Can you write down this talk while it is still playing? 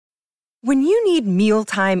When you need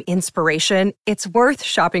mealtime inspiration, it's worth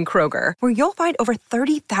shopping Kroger, where you'll find over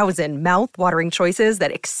 30,000 mouth-watering choices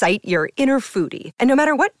that excite your inner foodie. And no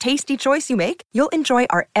matter what tasty choice you make, you'll enjoy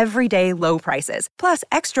our everyday low prices, plus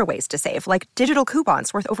extra ways to save, like digital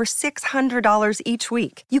coupons worth over $600 each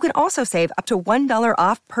week. You can also save up to $1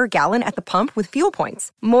 off per gallon at the pump with fuel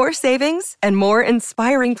points. More savings and more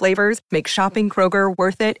inspiring flavors make shopping Kroger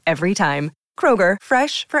worth it every time. Kroger,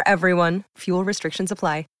 fresh for everyone. Fuel restrictions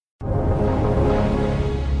apply.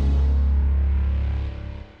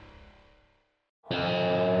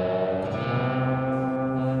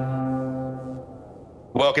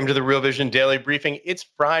 Welcome to the Real Vision Daily Briefing. It's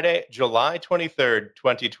Friday, July 23rd,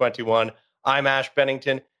 2021. I'm Ash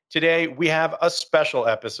Bennington. Today, we have a special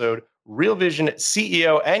episode. Real Vision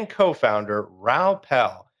CEO and co-founder Raoul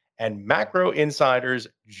Pal and Macro Insider's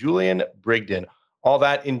Julian Brigden. All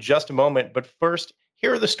that in just a moment. But first,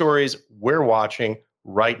 here are the stories we're watching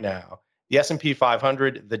right now. The S&P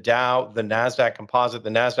 500, the Dow, the NASDAQ Composite, the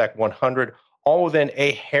NASDAQ 100, all within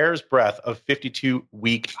a hair's breadth of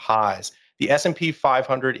 52-week highs. The S&P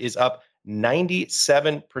 500 is up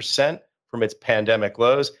 97% from its pandemic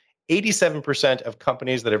lows. 87% of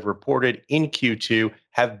companies that have reported in Q2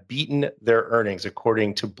 have beaten their earnings,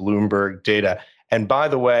 according to Bloomberg data. And by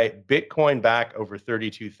the way, Bitcoin back over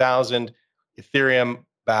 32,000, Ethereum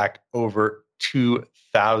back over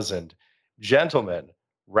 2,000. Gentlemen,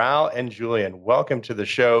 Raoul and Julian, welcome to the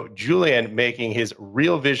show. Julian making his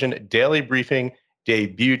Real Vision Daily Briefing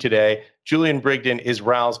debut today. Julian Brigden is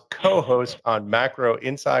Raoul's co-host on Macro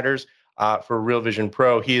Insiders for Real Vision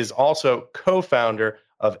Pro. He is also co-founder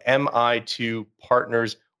of MI2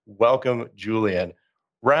 Partners. Welcome, Julian.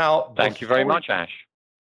 Raoul, thank you very much, Ash.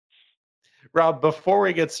 Raoul, before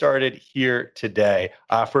we get started here today,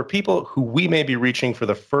 for people who we may be reaching for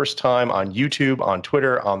the first time on YouTube, on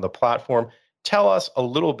Twitter, on the platform, tell us a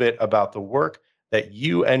little bit about the work that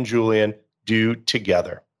you and Julian do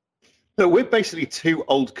together. So we're basically two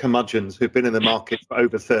old curmudgeons who've been in the market for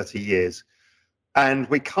over 30 years. And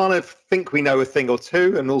we kind of think we know a thing or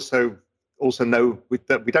two, and also know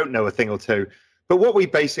that we don't know a thing or two. But what we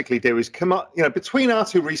basically do is come up, between our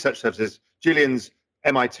two research services, Julian's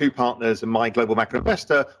MI2 Partners and my Global Macro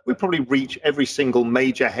Investor, we probably reach every single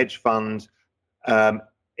major hedge fund,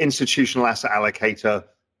 institutional asset allocator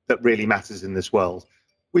that really matters in this world.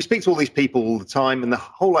 We speak to all these people all the time, and the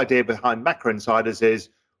whole idea behind Macro Insiders is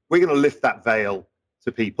we're going to lift that veil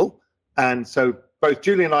to people. And so both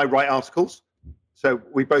Julian and I write articles. So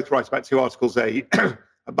we both write about 2 articles a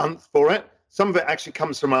month for it. Some of it actually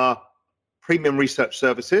comes from our premium research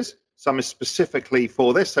services. Some is specifically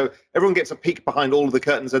for this. So everyone gets a peek behind all of the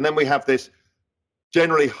curtains. And then we have this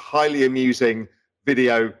generally highly amusing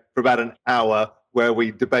video for about an hour where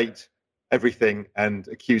we debate everything and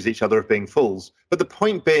accuse each other of being fools. But the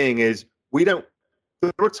point being is there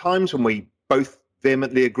are times when we both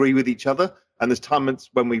vehemently agree with each other, and there's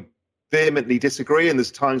times when we vehemently disagree, and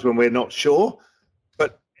there's times when we're not sure.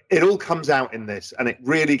 But it all comes out in this, and it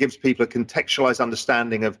really gives people a contextualized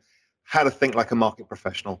understanding of how to think like a market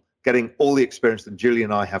professional, getting all the experience that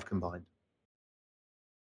Julian and I have combined.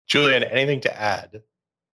 Julian, anything to add?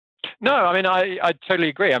 No, I mean, I totally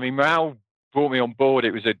agree. I mean, Raoul brought me on board.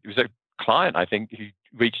 It was a client, I think, who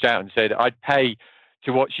reached out and said, I'd pay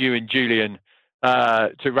to watch you and Julian,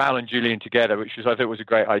 to Raoul and Julian together, which I thought was a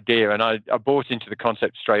great idea. And I bought into the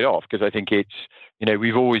concept straight off, because I think it's,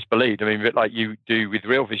 we've always believed, a bit like you do with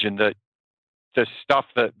Real Vision, that the stuff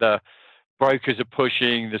that the brokers are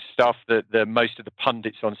pushing, the stuff that most of the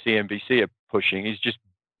pundits on CNBC are pushing is just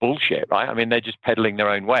bullshit, right? They're just peddling their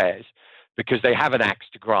own wares because they have an axe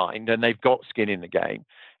to grind and they've got skin in the game.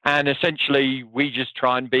 And essentially, we just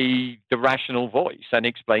try and be the rational voice and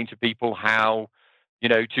explain to people how,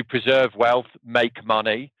 to preserve wealth, make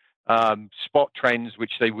money, spot trends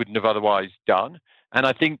which they wouldn't have otherwise done. And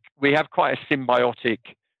I think we have quite a symbiotic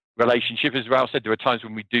relationship. As Raoul said, there are times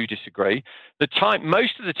when we do disagree.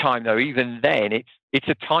 Most of the time, though, even then, it's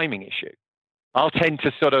a timing issue. I'll tend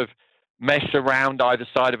to sort of mess around either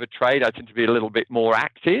side of a trade. I tend to be a little bit more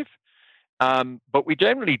active. But we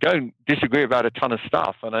generally don't disagree about a ton of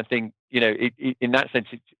stuff. And I think, in that sense,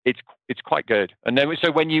 it's quite good. And then,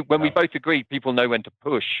 so when we both agree, people know when to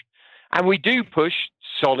push. And we do push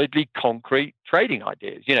solidly concrete trading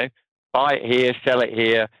ideas, buy it here, sell it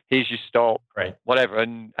here, here's your stop, right, whatever.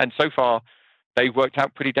 And so far, they've worked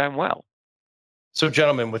out pretty damn well. So,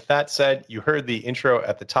 gentlemen, with that said, you heard the intro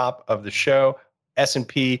at the top of the show.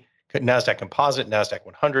 S&P, NASDAQ Composite, NASDAQ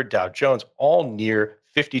 100, Dow Jones, all near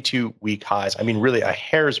 52-week highs. Really a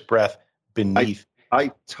hair's breadth beneath.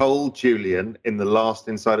 I told Julian in the last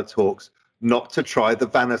Insider Talks not to try the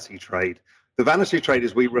vanity trade. The vanity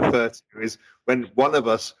traders we refer to is when one of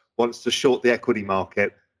us wants to short the equity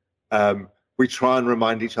market, we try and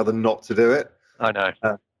remind each other not to do it. I know.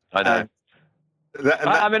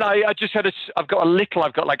 I mean, I just I've got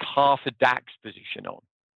like half a DAX position on.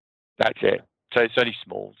 That's it. So it's only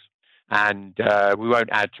smalls. And we won't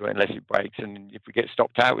add to it unless it breaks. And if we get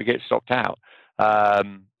stopped out, we get stopped out.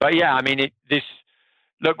 But yeah, I mean,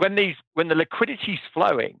 look, when the liquidity's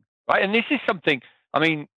flowing, right? And this is something, I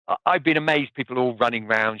mean, I've been amazed. People are all running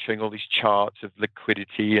around showing all these charts of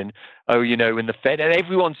liquidity and, when the Fed, and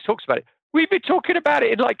everyone talks about it. We've been talking about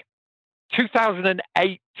it in like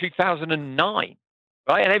 2008, 2009,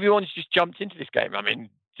 right? And everyone's just jumped into this game. I mean,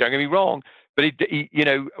 don't get me wrong, but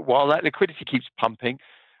while that liquidity keeps pumping,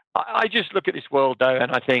 I just look at this world though,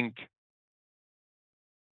 and I think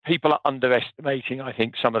people are underestimating,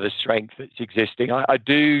 some of the strength that's existing. I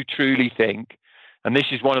do truly think, and this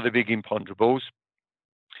is one of the big imponderables,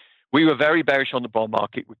 we were very bearish on the bond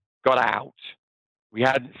market. We got out. We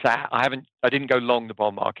hadn't sat. I didn't go long the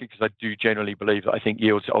bond market because I do generally believe that I think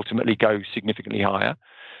yields ultimately go significantly higher.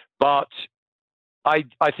 But I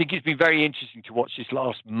think it's been very interesting to watch this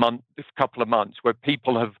couple of months, where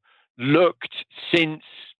people have looked since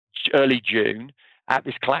early June at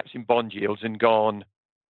this collapse in bond yields and gone,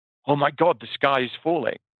 oh my God, the sky is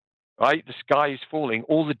falling, right? The sky is falling.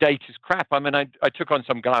 All the data's crap. I mean, I took on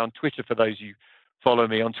some guy on Twitter, for those who follow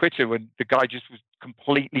me on Twitter, when the guy just was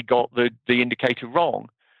completely got the indicator wrong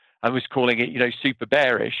and was calling it, super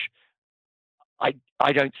bearish.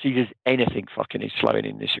 I don't see there's anything fucking is slowing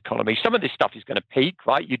in this economy. Some of this stuff is going to peak,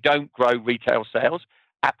 right? You don't grow retail sales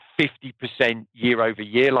at 50% year over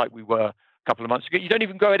year like we were a couple of months ago. You don't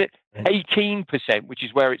even grow it at 18%, which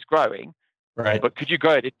is where it's growing. Right. But could you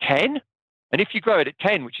grow it at 10? And if you grow it at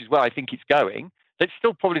 10, which is where I think it's going, that's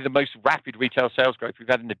still probably the most rapid retail sales growth we've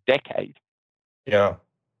had in a decade. Yeah.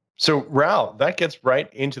 So, Raoul, that gets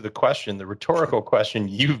right into the rhetorical question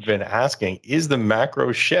you've been asking. Is the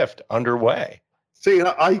macro shift underway? See,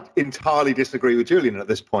 I entirely disagree with Julian at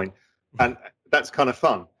this point, and that's kind of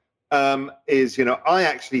fun. I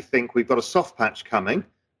actually think we've got a soft patch coming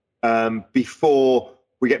before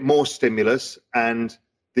we get more stimulus and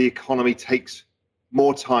the economy takes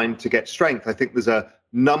more time to get strength. I think there's a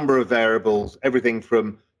number of variables, everything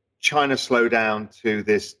from China slowdown to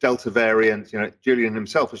this Delta variant. Julian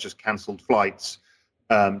himself has just cancelled flights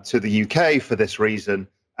to the UK for this reason.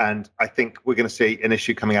 And I think we're going to see an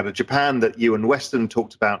issue coming out of Japan that you and Weston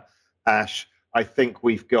talked about, Ash. I think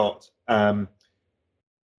we've got,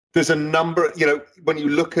 there's a number, when you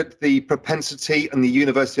look at the propensity and the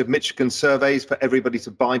University of Michigan surveys for everybody to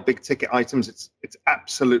buy big ticket items, it's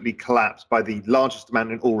absolutely collapsed by the largest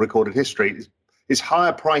amount in all recorded history. Is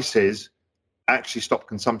higher prices actually stop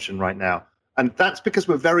consumption right now? And that's because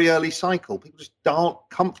we're very early cycle. People just aren't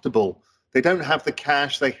comfortable. They don't have the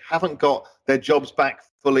cash. They haven't got their jobs back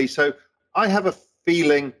fully. So I have a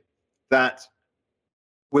feeling that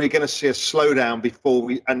we're going to see a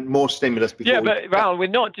slowdown and more stimulus before. Yeah, but Raoul, we're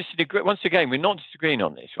not disagreeing. Once again, we're not disagreeing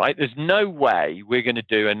on this, right? There's no way we're going to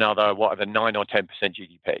do another 9 or 10%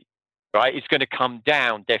 GDP, right? It's going to come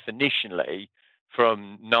down definitionally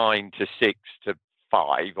from 9 to 6 to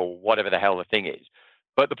 5 or whatever the hell the thing is.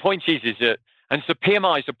 But the point is that, and so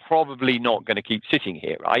PMIs are probably not going to keep sitting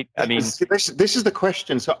here, right? I mean, this is the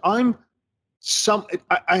question. So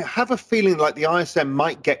I have a feeling like the ISM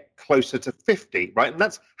might get closer to 50, right? And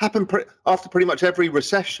that's happened after pretty much every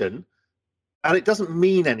recession, and it doesn't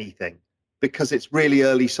mean anything because it's really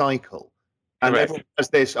early cycle. And correct. Everyone has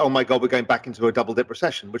this, oh my God, we're going back into a double dip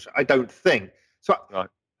recession, which I don't think. So right.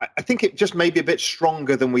 I think it just may be a bit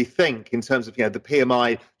stronger than we think in terms of, the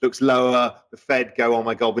PMI looks lower, the Fed go, oh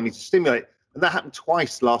my God, we need to stimulate. And that happened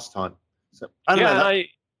twice last time. So I don't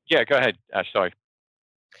know. Go ahead, Ash, sorry.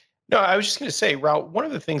 No, I was just going to say, Raoul, one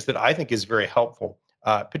of the things that I think is very helpful,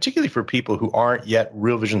 particularly for people who aren't yet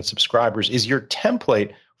Real Vision subscribers, is your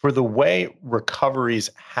template for the way recoveries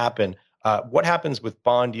happen. What happens with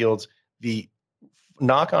bond yields, the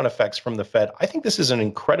knock-on effects from the Fed. I think this is an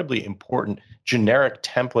incredibly important generic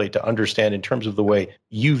template to understand in terms of the way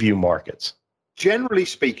you view markets. Generally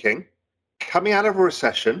speaking, coming out of a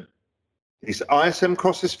recession, this ISM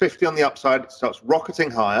crosses 50 on the upside, it starts rocketing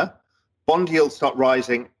higher, bond yields start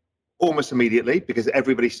rising almost immediately because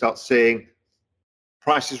everybody starts seeing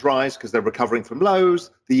prices rise because they're recovering from lows.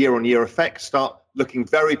 The year-on-year effects start looking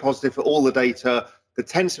very positive for all the data. There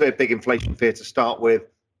tends to be a big inflation fear to start with.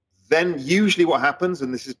 Then usually what happens,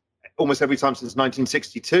 and this is almost every time since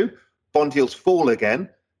 1962, bond yields fall again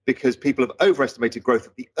because people have overestimated growth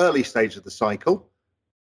at the early stage of the cycle.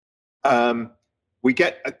 We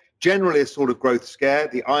get generally a sort of growth scare.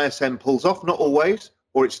 The ISM pulls off, not always,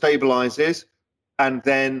 or it stabilizes, and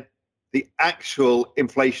then the actual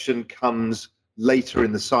inflation comes later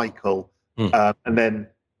in the cycle, and then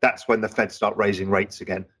that's when the Fed start raising rates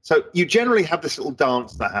again. So you generally have this little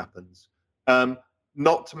dance that happens.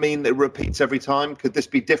 Not to mean that it repeats every time. Could this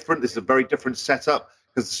be different? This is a very different setup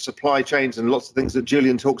because the supply chains and lots of things that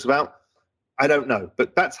Julian talks about. I don't know,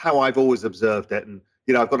 but that's how I've always observed it. And,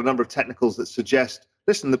 I've got a number of technicals that suggest,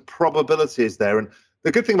 listen, the probability is there. And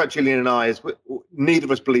the good thing about Julian and I is neither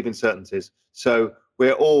of us believe in certainties. So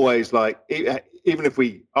we're always like, even if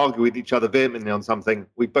we argue with each other vehemently on something,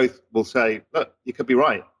 we both will say, look, you could be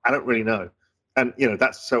right. I don't really know. And,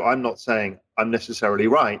 that's so I'm not saying I'm necessarily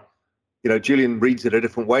right. Julian reads it a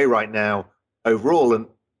different way right now overall, and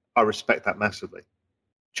I respect that massively.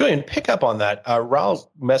 Julian, pick up on that. Raul's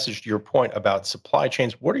message to your point about supply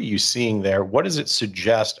chains. What are you seeing there? What does it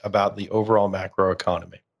suggest about the overall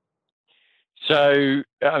macroeconomy? So,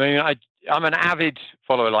 I mean, I'm an avid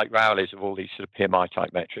follower like Raul is of all these sort of PMI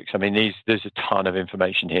type metrics. I mean, there's a ton of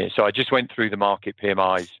information here. So I just went through the market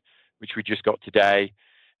PMIs, which we just got today.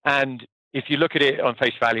 And if you look at it on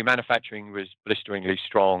face value, manufacturing was blisteringly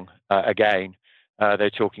strong again. They're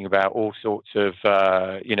talking about all sorts of,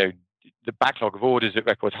 the backlog of orders at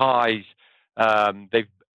record highs. They've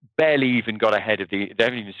barely even got ahead of they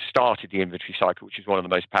haven't even started the inventory cycle, which is one of the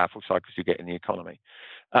most powerful cycles you get in the economy.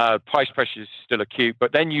 Price pressure is still acute,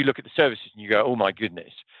 but then you look at the services and you go, oh my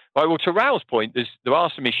goodness. Right, well, to Raul's point, there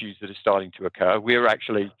are some issues that are starting to occur. We're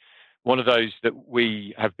actually one of those that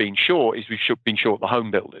we have been short is we've been short the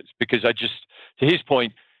home builders because to his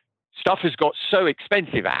point, stuff has got so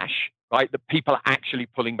expensive, Ash, right, that people are actually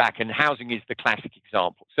pulling back, and housing is the classic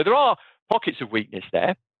example. So there are pockets of weakness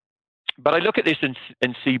there, but I look at this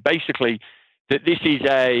and see basically that this is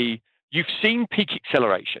you've seen peak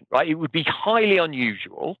acceleration, right? It would be highly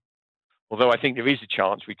unusual, although I think there is a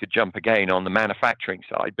chance we could jump again on the manufacturing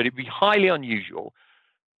side, but it'd be highly unusual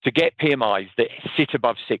to get PMIs that sit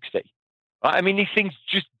above 60. Right? I mean, these things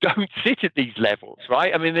just don't sit at these levels,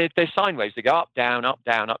 right? I mean, they're sine waves. They go up, down,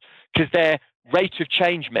 because they're rate of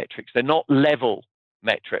change metrics. They're not level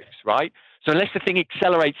metrics, right? So unless the thing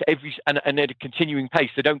accelerates and at a continuing pace,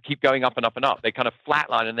 they don't keep going up and up and up. They kind of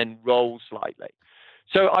flatline and then roll slightly.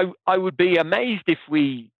 So I would be amazed if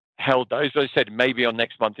we held those. As I said, maybe on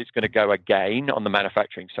next month it's going to go again on the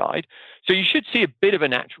manufacturing side. So you should see a bit of a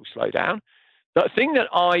natural slowdown. The thing that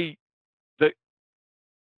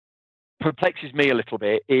perplexes me a little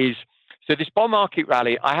bit is, so this bond market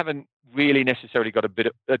rally, I haven't really necessarily got a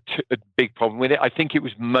big problem with it. I think it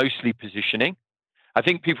was mostly positioning. I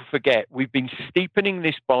think people forget we've been steepening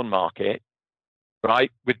this bond market,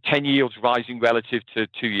 right, with 10 yields rising relative to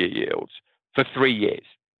 2-year yields for 3 years.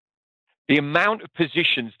 The amount of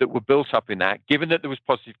positions that were built up in that, given that there was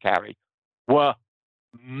positive carry, were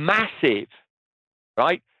massive,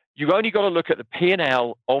 right? You've only got to look at the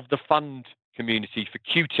P&L of the fund community for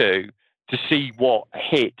Q2 to see what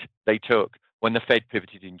hit they took when the Fed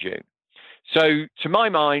pivoted in June. So to my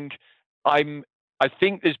mind, I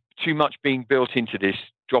think there's too much being built into this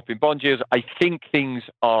drop in bond yields. I think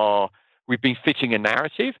we've been fitting a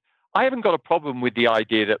narrative. I haven't got a problem with the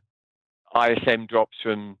idea that ISM drops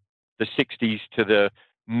from the 60s to the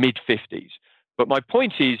mid 50s. But my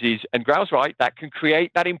point is, and Grau's right, that can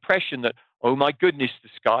create that impression that, oh my goodness, the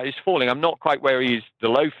sky is falling. I'm not quite where he is, the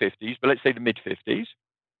low 50s, but let's say the mid 50s.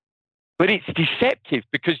 But it's deceptive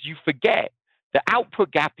because you forget the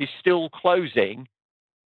output gap is still closing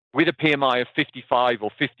with a PMI of 55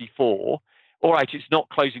 or 54. All right, it's not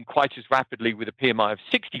closing quite as rapidly with a PMI of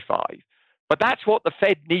 65, but that's what the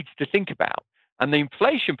Fed needs to think about. And the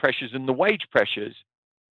inflation pressures and the wage pressures,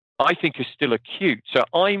 I think, are still acute. So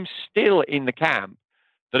I'm still in the camp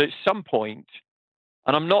that at some point,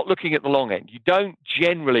 and I'm not looking at the long end, you don't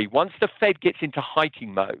generally, once the Fed gets into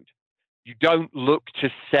hiking mode, you don't look to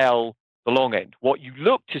sell the long end. What you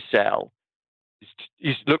look to sell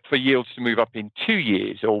is look for yields to move up in 2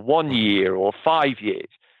 years or 1 year or 5 years.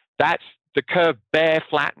 That's the curve bear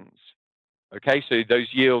flattens. Okay, so those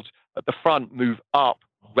yields at the front move up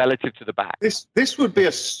relative to the back. This would be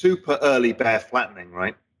a super early bear flattening,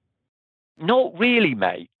 right? Not really,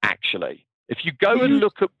 mate, actually. If you go and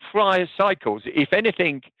look at prior cycles, if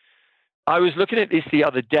anything, I was looking at this the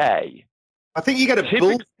other day. I think you get a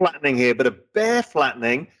bull flattening here, but a bear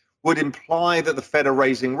flattening would imply that the Fed are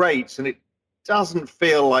raising rates, and it doesn't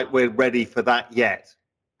feel like we're ready for that yet.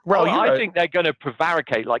 Well, I think they're going to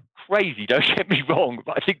prevaricate like crazy, don't get me wrong,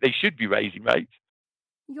 but I think they should be raising rates.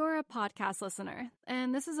 You're a podcast listener,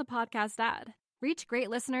 and this is a podcast ad. Reach great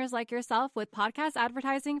listeners like yourself with podcast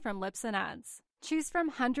advertising from Lips and Ads. Choose from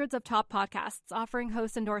hundreds of top podcasts offering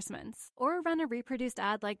host endorsements, or run a reproduced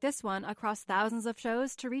ad like this one across thousands of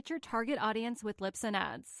shows to reach your target audience with Libsyn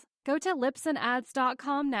Ads. Go to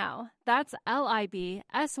libsynads.com now. That's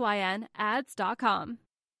LIBSYN ads.com.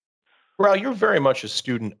 Raul, you're very much a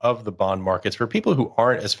student of the bond markets. For people who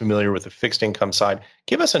aren't as familiar with the fixed income side,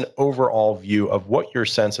 give us an overall view of what your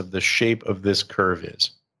sense of the shape of this curve is.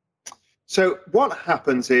 So what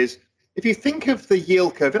happens is, if you think of the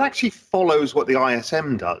yield curve, it actually follows what the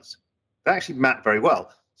ISM does. They actually map very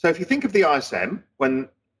well. So if you think of the ISM, when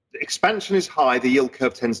the expansion is high, the yield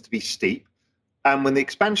curve tends to be steep. And when the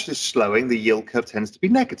expansion is slowing, the yield curve tends to be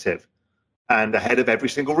negative. And ahead of every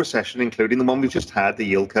single recession, including the one we've just had, the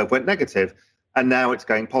yield curve went negative. And now it's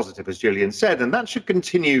going positive, as Julian said. And that should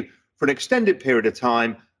continue for an extended period of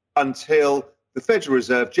time until the Federal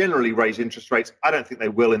Reserve generally raise interest rates. I don't think they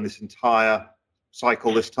will in this entire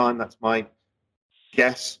cycle this time. That's my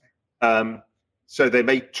guess. So they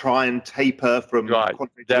may try and taper from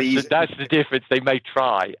quantitative easing. That's the difference. They may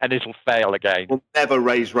try, and it'll fail again. Will never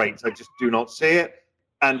raise rates. I just do not see it.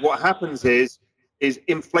 And what happens is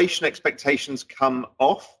inflation expectations come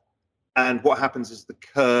off, and what happens is the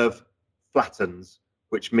curve flattens,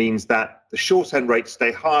 which means that the short end rates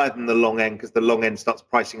stay higher than the long end because the long end starts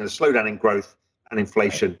pricing in a slowdown in growth and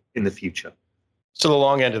inflation in the future. So the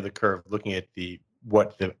long end of the curve, looking at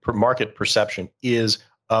what the market perception is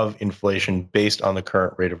of inflation based on the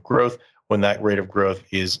current rate of growth. When that rate of growth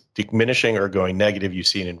is diminishing or going negative, you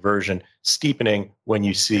see an inversion, steepening when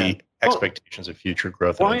you see expectations of future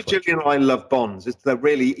growth. Why Julian and I love bonds is they're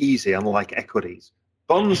really easy, unlike equities.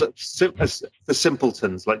 Bonds are for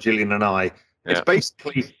simpletons like Julian and I. It's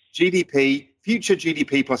basically GDP, future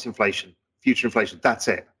GDP plus inflation, future inflation. That's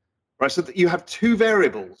it. Right. So that you have two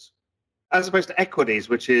variables, as opposed to equities,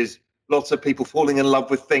 which is lots of people falling in love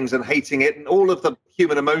with things and hating it and all of the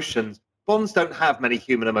human emotions. Bonds don't have many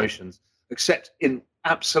human emotions, except in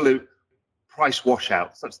absolute price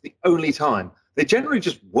washouts. That's the only time. They generally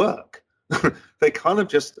just work. They're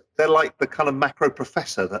like the kind of macro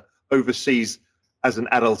professor that oversees as an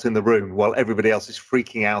adult in the room while everybody else is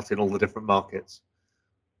freaking out in all the different markets.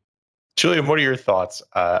 Julian, what are your thoughts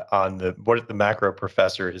on what the macro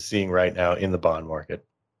professor is seeing right now in the bond market?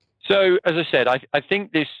 So, as I said, I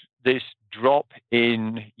think this drop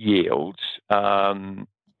in yields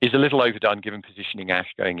is a little overdone given positioning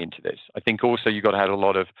Ash going into this. I think also you've got to have a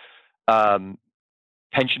lot of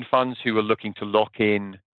pension funds who are looking to lock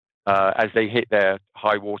in as they hit their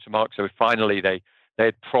high watermark. So finally they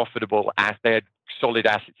had they had solid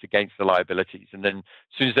assets against the liabilities. And then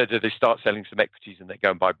as soon as they start selling some equities and they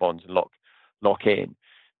go and buy bonds and lock in.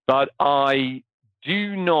 But I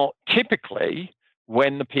do not typically,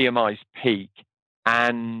 when the PMIs peak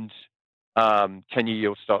and 10-year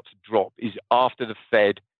yields start to drop, is after the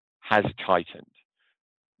Fed has tightened.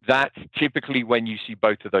 That's typically when you see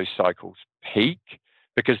both of those cycles peak,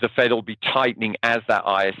 because the Fed will be tightening as that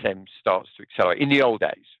ISM starts to accelerate in the old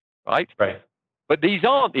days, right? Right. But these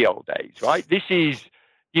aren't the old days, right? This is,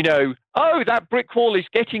 that brick wall is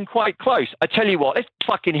getting quite close. I tell you what, let's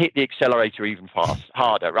fucking hit the accelerator even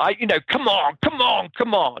harder, right? Come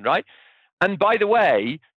on, right? And by the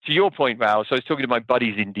way, to your point, Raul, so I was talking to my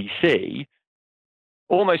buddies in DC,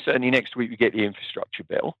 almost certainly next week we get the infrastructure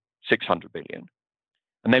bill, $600 billion.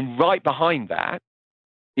 And then right behind that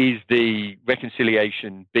is the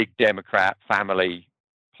reconciliation big Democrat family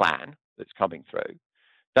plan that's coming through.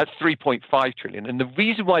 That's $3.5 trillion. And the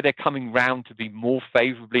reason why they're coming round to be more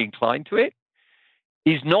favorably inclined to it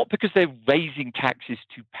is not because they're raising taxes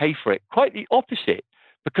to pay for it. Quite the opposite,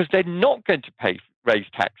 because they're not going to raise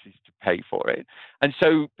taxes to pay for it. And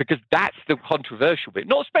so, because that's the controversial bit,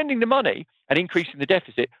 not spending the money and increasing the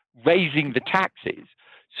deficit, raising the taxes.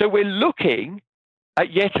 So we're looking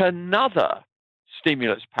at yet another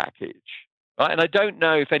stimulus package, right? And I don't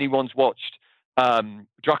know if anyone's watched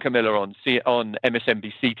Druckenmiller on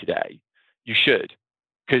MSNBC today. You should,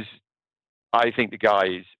 because I think the guy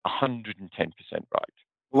is 110% right.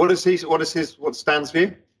 What stands for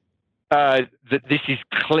you? That this is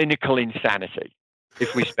clinical insanity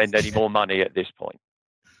if we spend any more money at this point.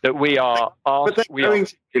 That we are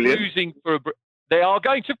losing for they are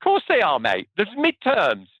going to, of course they are, mate. There's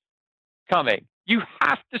midterms coming. You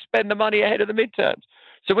have to spend the money ahead of the midterms.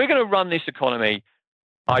 So we're going to run this economy,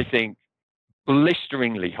 I think,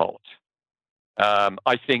 blisteringly hot.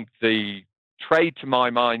 I think the trade, to my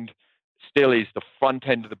mind, still is the front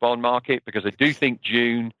end of the bond market, because I do think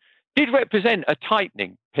June did represent a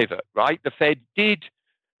tightening pivot, right? The Fed did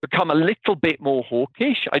become a little bit more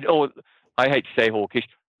hawkish. I hate to say hawkish,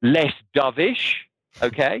 less dovish,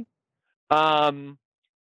 okay?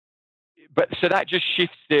 but so that just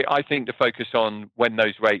shifts I think, the focus on when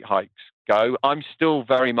those rate hikes go. I'm still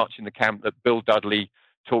very much in the camp that Bill Dudley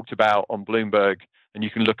talked about on Bloomberg, and you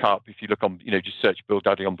can look up, if you look on, just search Bill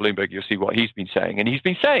Dudley on Bloomberg, you'll see what he's been saying. And he's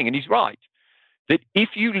been saying, and he's right, that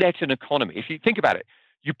if you let an economy, if you think about it,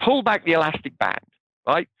 you pull back the elastic band,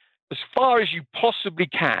 right, as far as you possibly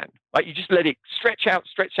can, right, you just let it stretch out,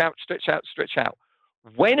 stretch out, stretch out, stretch out.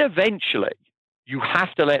 When eventually you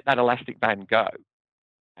have to let that elastic band go,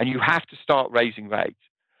 and you have to start raising rates,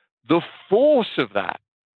 the force of that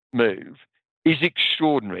move is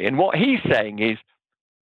extraordinary. And what he's saying is,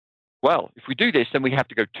 well, if we do this, then we have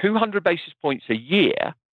to go 200 basis points a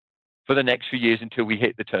year for the next few years until we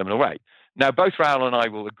hit the terminal rate. Now, both Raoul and I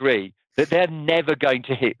will agree that they're never going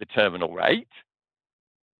to hit the terminal rate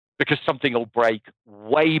because something will break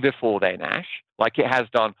way before then, Ash, like it has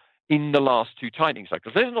done in the last two tightening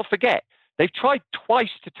cycles. Let's not forget, they've tried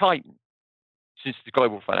twice to tighten since the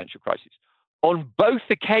global financial crisis. On both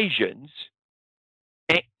occasions,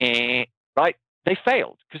 right, they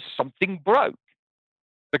failed because something broke,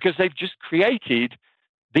 because they've just created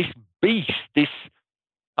this beast,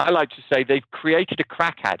 I like to say they've created a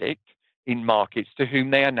crack addict in markets to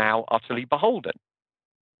whom they are now utterly beholden.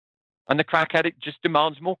 And the crack addict just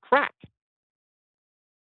demands more crack.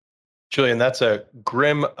 Julian, that's a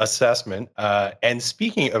grim assessment. And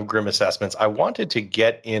speaking of grim assessments, I wanted to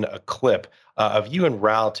get in a clip of you and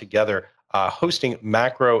Raoul together hosting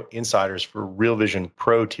Macro Insiders for Real Vision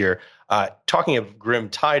Pro Tier, talking of grim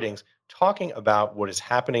tidings, talking about what is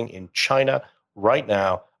happening in China right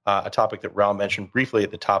now, a topic that Raoul mentioned briefly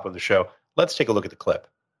at the top of the show. Let's take a look at the clip.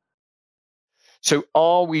 So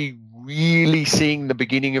are we really seeing the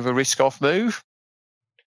beginning of a risk-off move?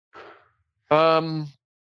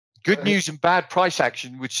 Good news and bad price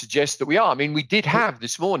action would suggest that we are. I mean, we did have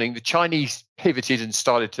this morning, the Chinese pivoted and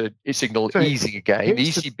started to signal easing again. The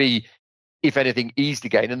ECB, if anything, eased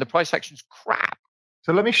again, and the price action's crap.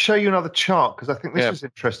 So let me show you another chart, because I think this is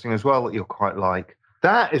interesting as well that you'll quite like.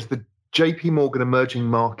 That is the JP Morgan Emerging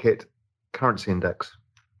Market Currency Index.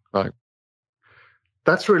 Right.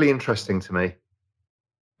 That's really interesting to me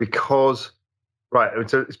because,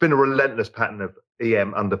 so it's been a relentless pattern of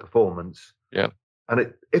EM underperformance. Yeah.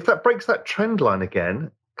 And if that breaks that trend line again,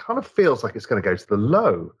 it kind of feels like it's going to go to the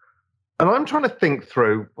low. And I'm trying to think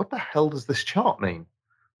through, what the hell does this chart mean?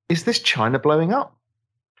 Is this China blowing up?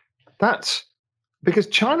 That's because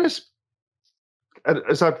China's,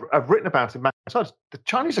 as I've written about in the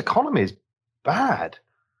Chinese economy is bad.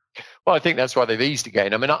 Well, I think that's why they've eased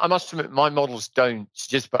again. I mean, I must admit, my models don't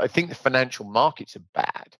suggest, but I think the financial markets are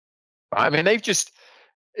bad. Right? I mean,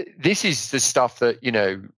 this is the stuff that,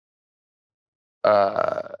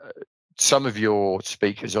 some of your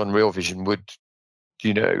speakers on Real Vision would,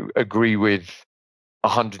 agree with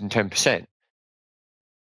 110%.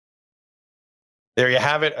 There you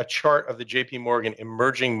have it, a chart of the JP Morgan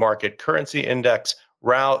Emerging Market Currency Index.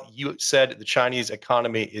 Raoul, you said the Chinese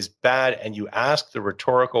economy is bad, and you asked the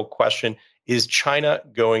rhetorical question, is China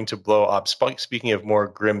going to blow up? Speaking of more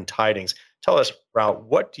grim tidings, tell us, Raoul,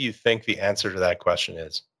 what do you think the answer to that question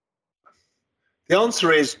is? The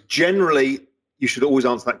answer is, generally, you should always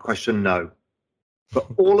answer that question no. But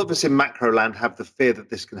all of us in macro land have the fear that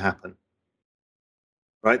this can happen.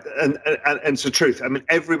 Right? And it's the truth. I mean,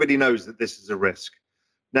 everybody knows that this is a risk.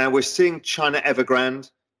 Now, we're seeing China Evergrande.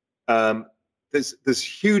 There's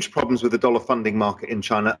huge problems with the dollar funding market in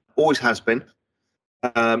China, always has been.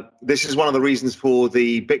 This is one of the reasons for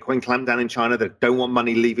the Bitcoin clampdown in China. They don't want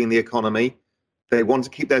money leaving the economy. They want to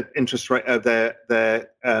keep their interest rate of their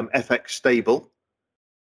FX stable.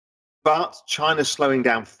 But China's slowing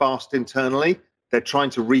down fast internally. They're trying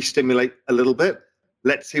to re-stimulate a little bit.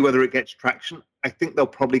 Let's see whether it gets traction. I think they'll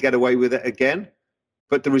probably get away with it again.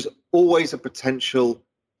 But there is always a potential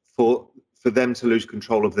for them to lose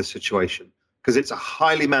control of this situation, because it's a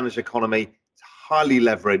highly managed economy, it's highly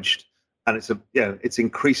leveraged, and it's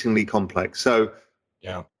increasingly complex. So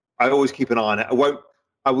I always keep an eye on it.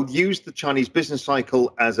 I will use the Chinese business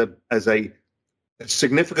cycle as a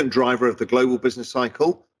significant driver of the global business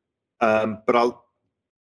cycle.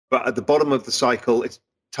 But at the bottom of the cycle, it's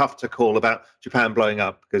tough to call about Japan blowing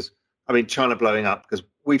up, China blowing up, because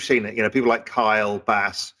we've seen it. People like Kyle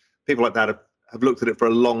Bass, people like that have looked at it for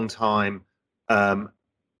a long time, and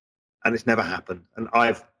it's never happened. And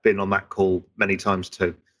I've been on that call many times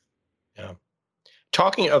too. Yeah.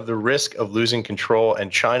 Talking of the risk of losing control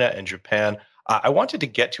and China and Japan, I wanted to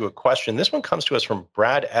get to a question. This one comes to us from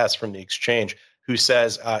Brad S. from The Exchange, who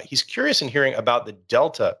says he's curious in hearing about the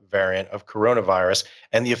Delta variant of coronavirus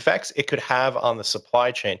and the effects it could have on the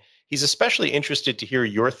supply chain. He's especially interested to hear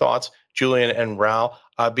your thoughts, Julian and Raoul,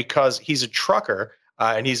 because he's a trucker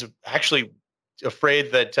and he's actually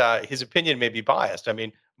afraid that his opinion may be biased. I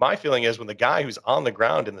mean, my feeling is when the guy who's on the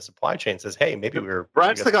ground in the supply chain says, "Hey, maybe we're..."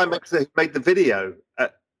 Brad's the guy who made the video,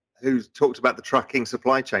 who talked about the trucking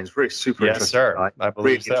supply chains. Very super interesting. Yes, sir. Guy. I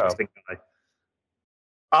believe really so. Interesting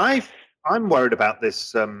guy. I'm worried about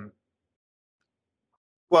this.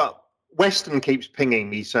 Well, Weston keeps pinging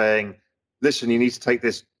me saying, "Listen, you need to take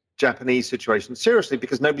this Japanese situation seriously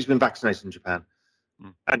because nobody's been vaccinated in Japan,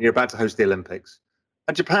 and you're about to host the Olympics,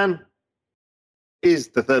 and Japan is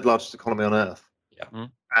the third largest economy on earth." Yeah.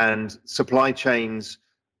 And supply chains,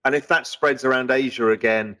 and if that spreads around Asia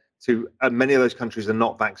again to many of those countries are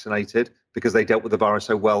not vaccinated because they dealt with the virus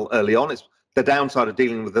so well early on. It's the downside of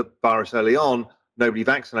dealing with the virus early on, nobody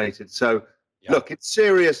vaccinated. So look, it's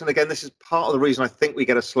serious. And again, this is part of the reason I think we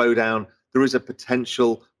get a slowdown. There is a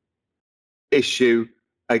potential issue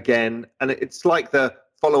again. And it's like the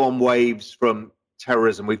follow-on waves from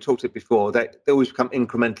terrorism. We've talked it before. They always become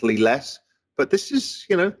incrementally less. But this is,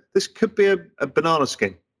 this could be a banana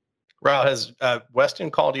skin. Raul, has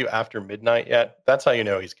Weston called you after midnight yet? That's how you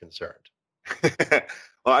know he's concerned.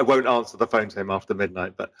 Well, I won't answer the phone to him after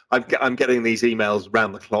midnight, but I'm getting these emails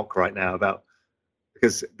round the clock right now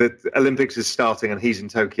because the Olympics is starting and he's in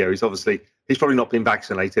Tokyo. He's probably not been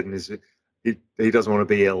vaccinated and he doesn't want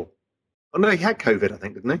to be ill. Oh no, he had COVID, I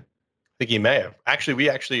think, didn't he? I think he may have.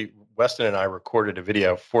 Actually, Weston and I recorded a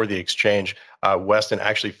video for the exchange. Weston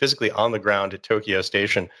actually physically on the ground at Tokyo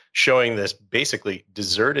Station, showing this basically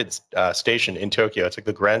deserted station in Tokyo. It's like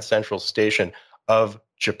the Grand Central Station of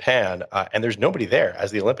Japan, and there's nobody there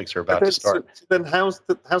as the Olympics are about to start. So then how's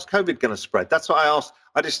COVID going to spread? That's what I asked.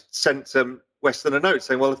 I just sent Weston a note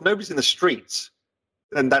saying, well, if nobody's in the streets,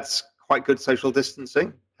 then that's quite good social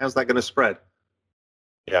distancing. How's that going to spread?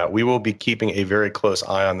 Yeah, we will be keeping a very close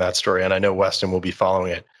eye on that story, and I know Weston will be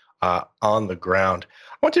following it on the ground.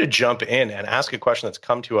 I wanted to jump in and ask a question that's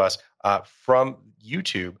come to us from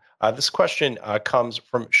YouTube. This question comes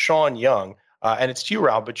from Sean Young, and it's to you,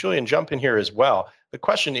 Raul, but Julian, jump in here as well. The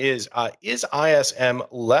question is ISM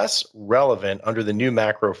less relevant under the new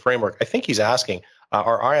macro framework? I think he's asking,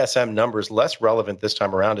 are ISM numbers less relevant this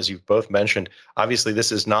time around, as you've both mentioned? Obviously,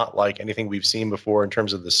 this is not like anything we've seen before in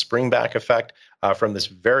terms of the springback effect from this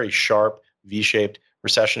very sharp V-shaped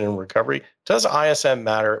recession and recovery. Does ISM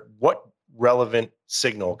matter? What relevant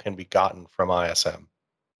signal can be gotten from ISM?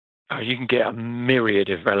 Oh, you can get a myriad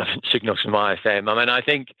of relevant signals from ISM. I mean, I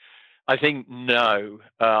think no,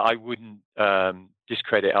 I wouldn't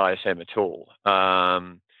discredit ISM at all.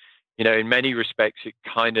 In many respects, it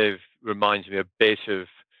kind of reminds me a bit of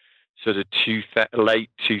sort of late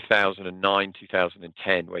 2009,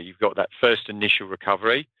 2010, where you've got that first initial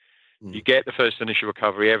recovery. You get the first initial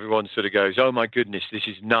recovery, everyone sort of goes, oh my goodness, this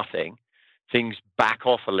is nothing. Things back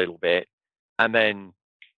off a little bit, and then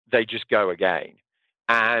they just go again.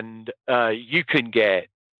 And you can get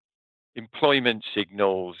employment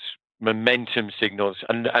signals, momentum signals,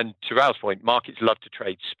 and to Raul's point, markets love to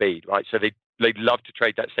trade speed, right? So they love to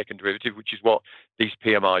trade that second derivative, which is what these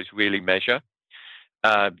PMIs really measure.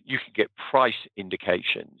 You can get price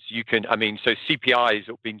indications. So CPIs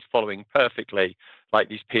have been following perfectly, like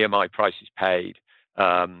these PMI prices paid.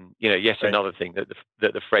 Another thing that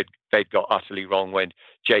the Fed got utterly wrong when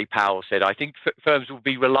Jay Powell said, I think firms will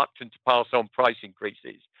be reluctant to pass on price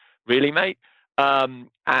increases. Really, mate? And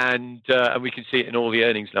we can see it in all the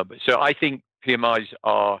earnings numbers. So I think PMIs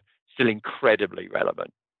are still incredibly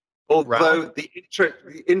relevant. Although the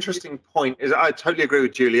interesting point is, I totally agree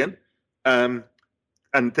with Julian. And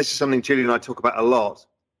this is something Julian and I talk about a lot,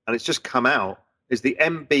 and it's just come out, is the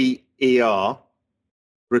MBER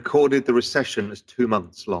recorded the recession as 2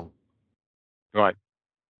 months long. Right.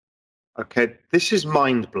 Okay, this is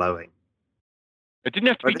mind-blowing. It didn't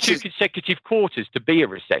have to be two consecutive quarters to be a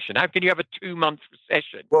recession. How can you have a 2-month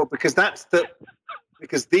recession? Well, because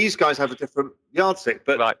because these guys have a different yardstick.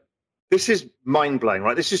 But right. This is mind-blowing,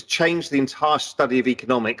 right? This has changed the entire study of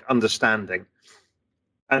economic understanding.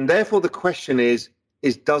 And therefore, the question is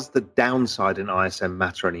does the downside in ISM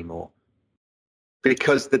matter anymore?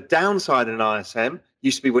 Because the downside in ISM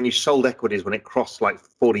used to be when you sold equities when it crossed like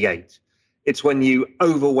 48. It's when you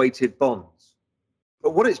overweighted bonds.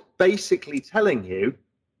 But what it's basically telling you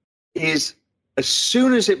is as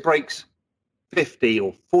soon as it breaks 50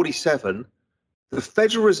 or 47, the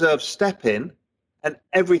Federal Reserve step in and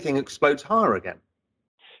everything explodes higher again.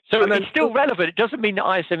 So it's still relevant. It doesn't mean that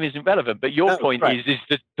ISM isn't relevant, but your point is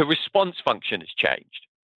that the response function has changed,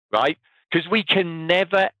 right? Because we can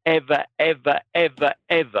never, ever, ever, ever,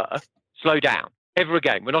 ever slow down ever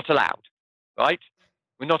again. We're not allowed, right?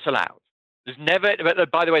 We're not allowed. There's never,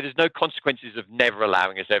 by the way, there's no consequences of never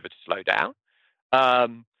allowing us ever to slow down.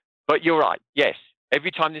 But you're right. Yes,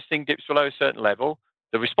 every time this thing dips below a certain level,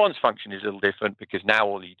 the response function is a little different because now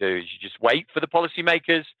all you do is you just wait for the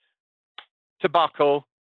policymakers to buckle,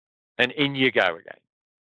 and in you go again.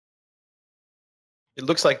 It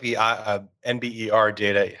looks like the NBER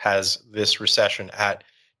data has this recession at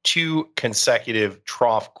 2 consecutive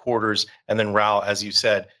trough quarters, and then Raoul, as you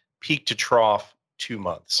said, peak to trough 2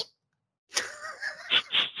 months.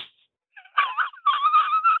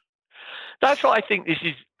 That's what I think this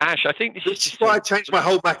is, Ash. I think this is why I changed my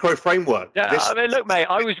whole macro framework. Yeah, I mean, look, mate,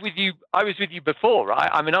 I was with you before, right?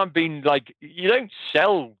 I mean, I've been like, you don't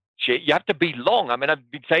sell shit. You have to be long. I mean, I've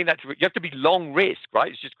been saying that you have to be long risk,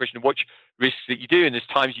 right? It's just a question of which risks that you do, and there's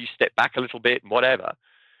times you step back a little bit and whatever.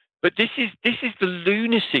 But this is the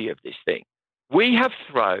lunacy of this thing. We have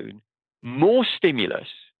thrown more stimulus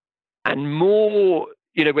and more,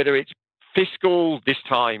 whether it's fiscal this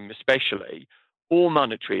time especially, or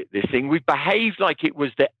monetary at this thing. We've behaved like it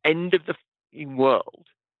was the end of the fucking world.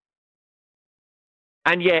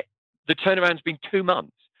 And yet the turnaround's been 2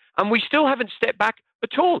 months. And we still haven't stepped back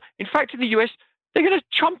at all. In fact, in the US, they're going to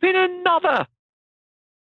chomp in another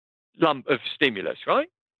lump of stimulus, right?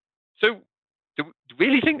 So do we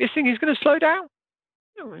really think this thing is going to slow down?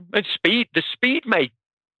 And the speed may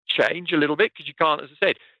change a little bit because you can't, as I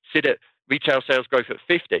said, sit at retail sales growth at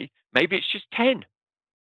 50. Maybe it's just 10,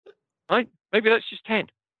 right? Maybe that's just 10.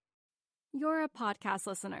 You're a podcast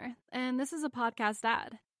listener, and this is a podcast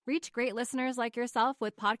ad. Reach great listeners like yourself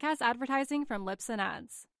with podcast advertising from Libsyn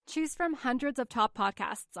Ads. Choose from hundreds of top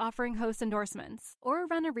podcasts offering host endorsements, or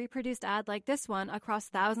run a reproduced ad like this one across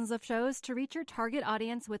thousands of shows to reach your target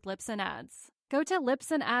audience with Libsyn Ads. Go to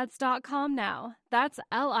libsynads.com now. That's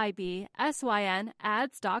LIBSYN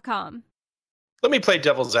ads.com. Let me play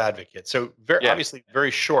devil's advocate. So obviously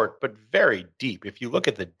very short, but very deep. If you look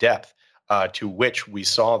at the depth to which we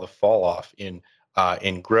saw the fall off in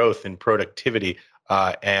growth and productivity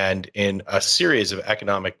and in a series of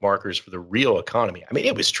economic markers for the real economy, I mean,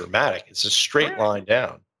 it was dramatic. It's a straight line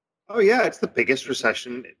down. Oh, yeah. It's the biggest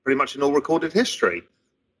recession pretty much in all recorded history.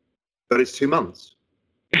 But it's 2 months.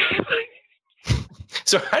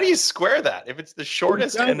 So how do you square that if it's the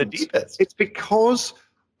shortest and the deepest? It's because,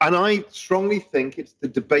 and I strongly think it's the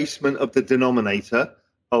debasement of the denominator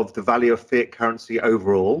of the value of fiat currency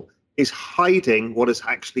overall is hiding what has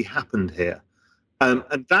actually happened here. And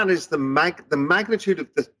that is the magnitude of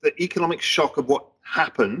the economic shock of what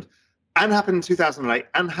happened and happened in 2008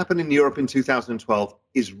 and happened in Europe in 2012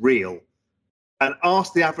 is real. And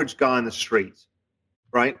ask the average guy in the street,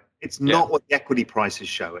 right? It's not what the equity price is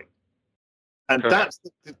showing. And that's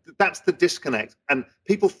the disconnect. And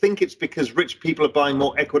people think it's because rich people are buying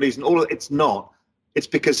more equities and all of it. It's not. It's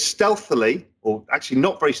because stealthily, or actually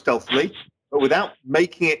not very stealthily, but without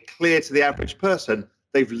making it clear to the average person,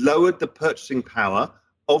 they've lowered the purchasing power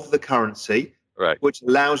of the currency, which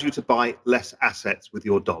allows you to buy less assets with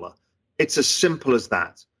your dollar. It's as simple as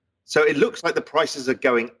that. So it looks like the prices are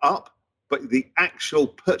going up, but the actual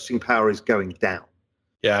purchasing power is going down.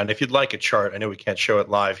 Yeah, and if you'd like a chart, I know we can't show it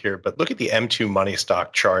live here, but look at the M2 money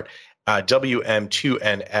stock chart,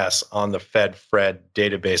 WM2NS on the Fed-Fred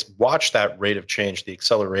database. Watch that rate of change, the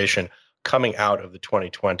acceleration coming out of the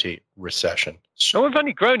 2020 recession. So we've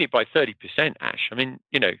only grown it by 30%, Ash. I mean,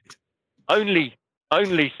 only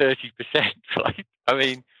 30%, right? I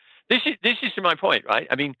mean, this is my point, right?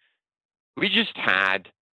 I mean, we just had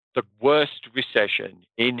the worst recession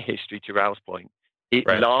in history, to Raoul's point. It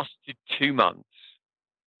lasted 2 months.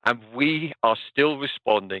 And we are still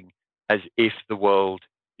responding as if the world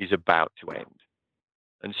is about to end.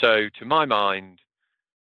 And so, to my mind,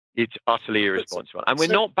 it's utterly irresponsible. And we're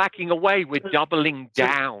not backing away, we're doubling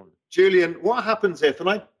down. Julian, what happens if, and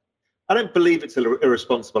I don't believe it's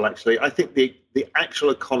irresponsible, actually. I think the actual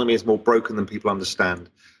economy is more broken than people understand.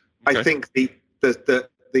 Okay. I think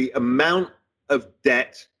the amount of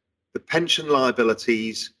debt, the pension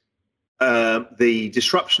liabilities, the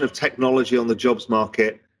disruption of technology on the jobs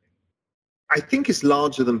market, I think is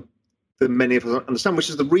larger than many of us understand, which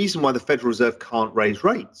is the reason why the Federal Reserve can't raise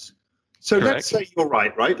rates. So let's say you're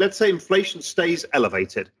right? Let's say inflation stays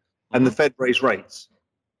elevated and the Fed raise rates.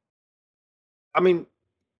 I mean,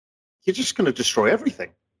 you're just going to destroy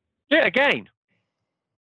everything. Yeah, again,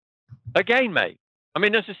 mate. I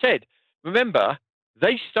mean, as I said, remember,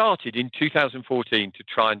 they started in 2014 to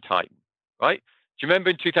try and tighten, right? Do you remember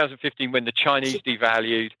in 2015 when the Chinese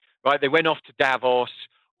devalued, right? They went off to Davos.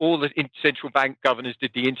 All the central bank governors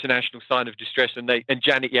did the international sign of distress, and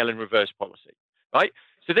Janet Yellen reversed policy, right?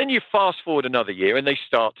 So then you fast forward another year, and they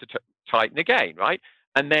start to tighten again, right?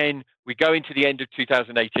 And then we go into the end of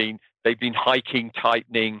 2018. They've been hiking,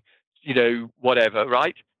 tightening, whatever,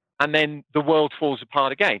 right? And then the world falls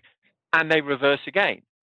apart again. and they reverse again.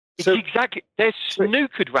 It's exactly, they're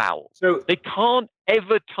snookered, Raoul. So they can't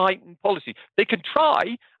ever tighten policy. They can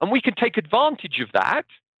try, and we can take advantage of that,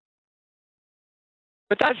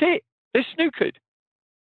 but that's it. They're snookered.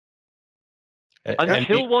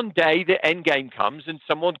 Until one day the end game comes and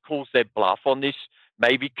someone calls their bluff on this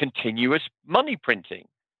maybe continuous money printing.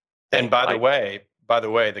 And by the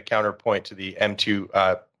way, the counterpoint to the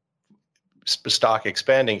M2 stock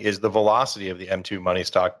expanding is the velocity of the M2 money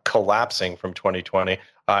stock collapsing from 2020.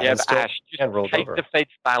 And still Ash, just take the Fed's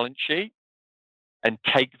balance sheet and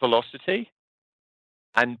take velocity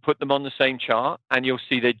and put them on the same chart, and you'll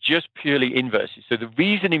see they're just purely inverses. So the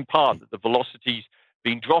reason in part that the velocity's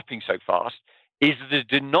been dropping so fast is the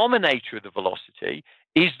denominator of the velocity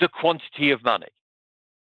is the quantity of money,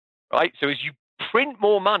 right? So as you print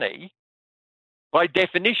more money, by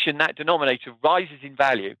definition, that denominator rises in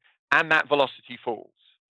value and that velocity falls.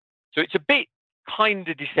 So it's a bit kind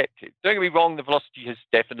of deceptive. Don't get me wrong, the velocity has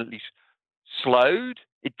definitely slowed.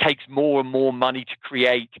 It takes more and more money to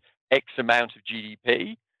create X amount of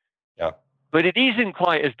GDP. Yeah. But it isn't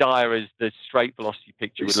quite as dire as the straight velocity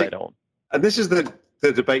picture would let on. And this is the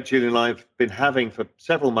debate Julian and I have been having for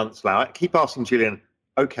several months now. I keep asking Julian,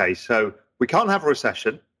 okay, so we can't have a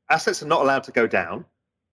recession. Assets are not allowed to go down.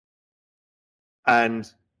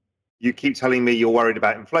 And you keep telling me you're worried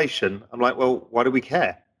about inflation. I'm like, well, why do we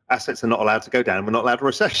care? Assets are not allowed to go down. We're not allowed a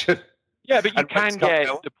recession. Yeah, but you can get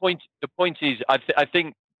the point. The point is, I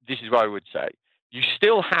think this is what I would say. You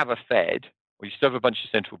still have a Fed, or you still have a bunch of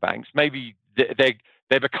central banks. Maybe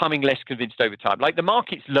they're becoming less convinced over time. Like the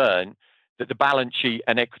markets learn that the balance sheet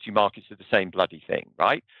and equity markets are the same bloody thing,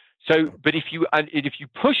 right? So, but if you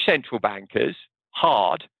push central bankers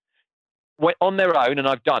hard on their own, and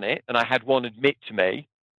I've done it, and I had one admit to me,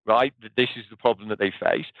 right, that this is the problem that they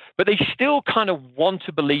face, but they still kind of want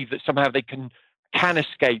to believe that somehow they can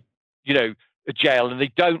escape, a jail, and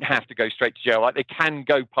they don't have to go straight to jail, right? They can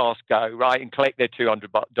go past go, right, and collect their $200,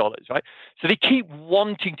 right? So they keep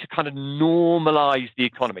wanting to kind of normalize the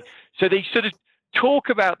economy. So they sort of talk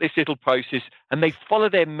about this little process, and they follow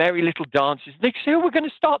their merry little dances. And they say, we're going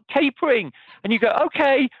to start tapering. And you go,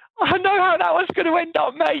 okay, I know how that one's going to end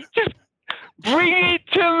up, mate. Just bring it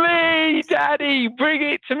to me, Daddy. Bring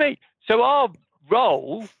it to me. So our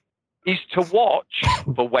role is to watch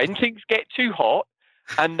for when things get too hot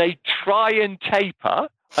and they try and taper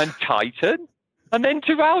and tighten. And then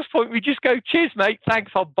to Raoul's point, we just go, cheers, mate.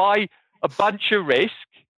 Thanks. I'll buy a bunch of risk,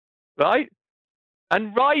 right?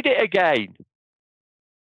 And ride it again.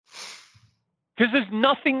 Because there's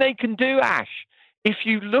nothing they can do, Ash. If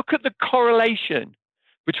you look at the correlation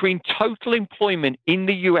between total employment in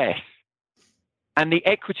the US and the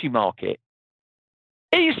equity market,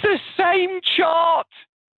 it's the same chart.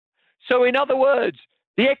 So in other words,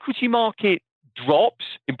 the equity market drops,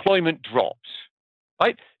 employment drops,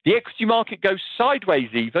 right? The equity market goes sideways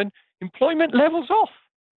even, employment levels off.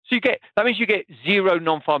 So that means you get zero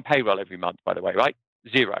non-farm payroll every month, by the way, right?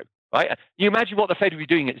 Zero, right? You imagine what the Fed would be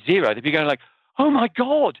doing at zero. They'd be going like, oh my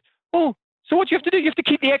God. Oh, so what do you have to do? You have to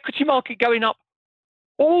keep the equity market going up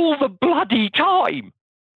all the bloody time.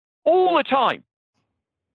 All the time.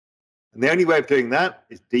 And the only way of doing that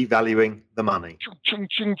is devaluing the money. Chung, chung,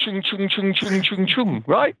 chung, chung, chung, chung, chung, chung,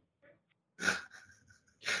 right?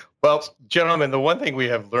 Well, gentlemen, the one thing we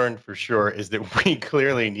have learned for sure is that we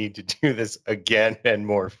clearly need to do this again and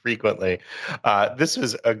more frequently. This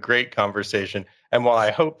was a great conversation. And while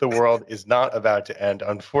I hope the world is not about to end,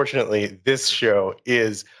 unfortunately, this show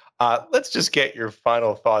is. Let's just get your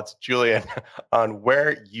final thoughts, Julian, on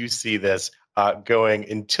where you see this going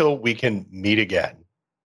until we can meet again.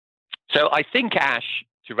 So I think, Ash,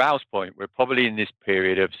 to Raoul's point, we're probably in this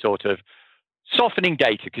period of sort of softening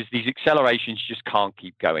data because these accelerations just can't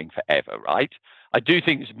keep going forever, right? I do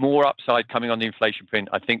think there's more upside coming on the inflation print.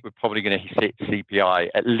 I think we're probably going to hit CPI,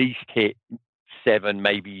 at least hit 7,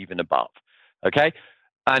 maybe even above, okay?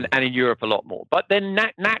 And in Europe, a lot more. But then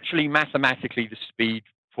naturally, mathematically, the speed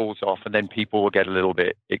falls off and then people will get a little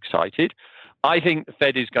bit excited. I think the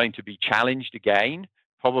Fed is going to be challenged again,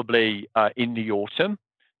 probably in the autumn,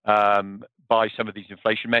 by some of these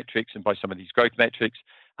inflation metrics and by some of these growth metrics.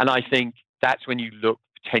 And I think that's when you look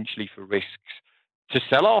potentially for risks to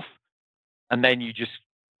sell off. And then you just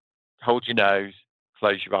hold your nose,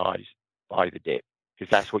 close your eyes, buy the dip, because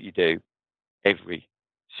that's what you do every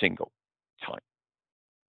single time.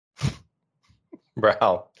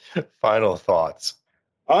 Raoul, final thoughts.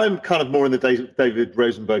 I'm kind of more in the David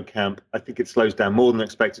Rosenberg camp. I think it slows down more than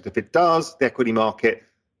expected. If it does, the equity market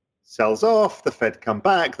sells off, the Fed come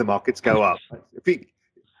back, the markets go up.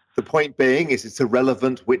 The point being is it's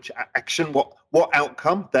irrelevant which action, what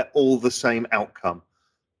outcome, they're all the same outcome.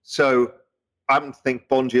 So I think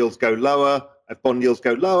bond yields go lower. If bond yields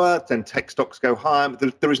go lower, then tech stocks go higher.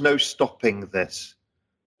 There is no stopping this.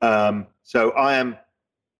 So I am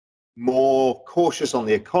more cautious on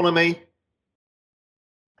the economy.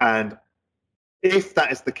 And if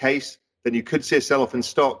that is the case, then you could see a sell-off in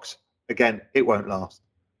stocks. Again, it won't last.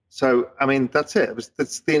 So, I mean, that's it.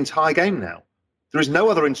 That's the entire game now. There is no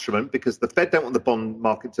other instrument because the Fed don't want the bond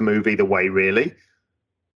market to move either way, really.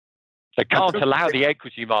 They can't allow the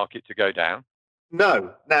equity market to go down.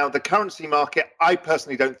 No. Now, the currency market, I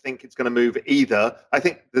personally don't think it's going to move either. I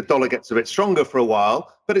think the dollar gets a bit stronger for a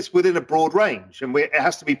while, but it's within a broad range. And it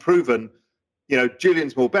has to be proven,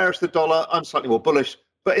 Julian's more bearish the dollar, I'm slightly more bullish.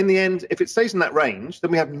 But in the end, if it stays in that range,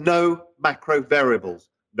 then we have no macro variables,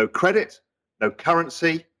 no credit, no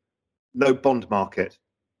currency, no bond market.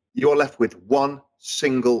 You're left with one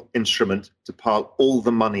single instrument to pile all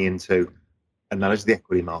the money into, and that is the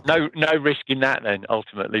equity market. No risk in that then,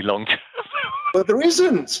 ultimately, long term. But there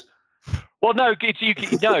isn't. Well, no,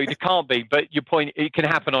 there can't be. But your point, it can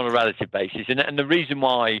happen on a relative basis. And the reason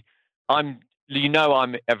why I'm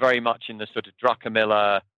very much in the sort of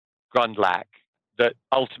Druckenmiller, Grundlack, that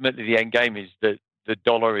ultimately the end game is that the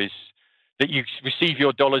dollar is, that you receive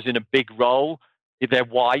your dollars in a big roll. They're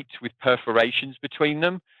white with perforations between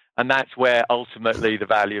them. And that's where ultimately the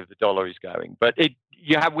value of the dollar is going. But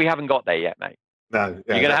we haven't got there yet, mate. No,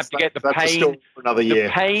 you're going to have to get the pain for another year.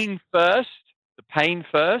 The pain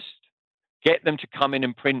first. Get them to come in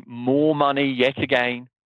and print more money yet again.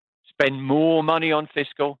 Spend more money on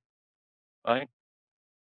fiscal. Right?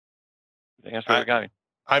 I think that's where we're going.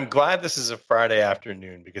 I'm glad this is a Friday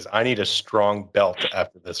afternoon because I need a strong belt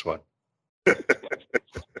after this one. There's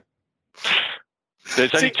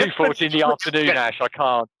only 2:40 in the afternoon, Ash. I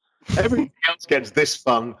can't. Everything else gets this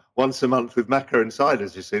fun once a month with Macro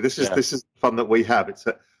Insiders. You see, this is the fun that we have. It's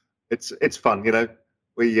fun.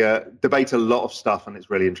 We debate a lot of stuff, and it's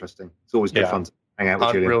really interesting. It's always good fun to hang out with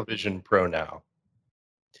on Julian. Real Vision Pro now.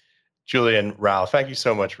 Julian, Raoul, thank you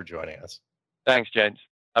so much for joining us. Thanks, gents.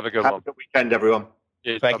 Have a good one. Have a good weekend, everyone.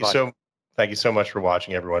 Cheers, thank you so much for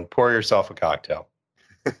watching, everyone. Pour yourself a cocktail.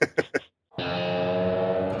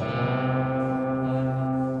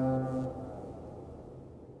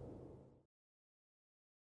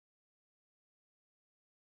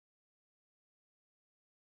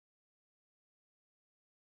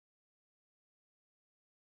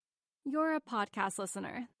 You're a podcast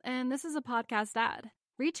listener, and this is a podcast ad.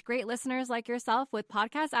 Reach great listeners like yourself with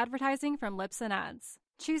podcast advertising from Libsyn Ads.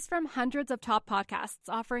 Choose from hundreds of top podcasts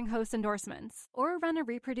offering host endorsements, or run a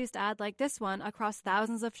reproduced ad like this one across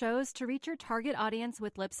thousands of shows to reach your target audience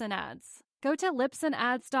with Libsyn Ads. Go to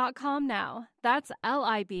libsynads.com now. That's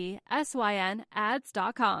LIBSYN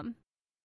ads.com.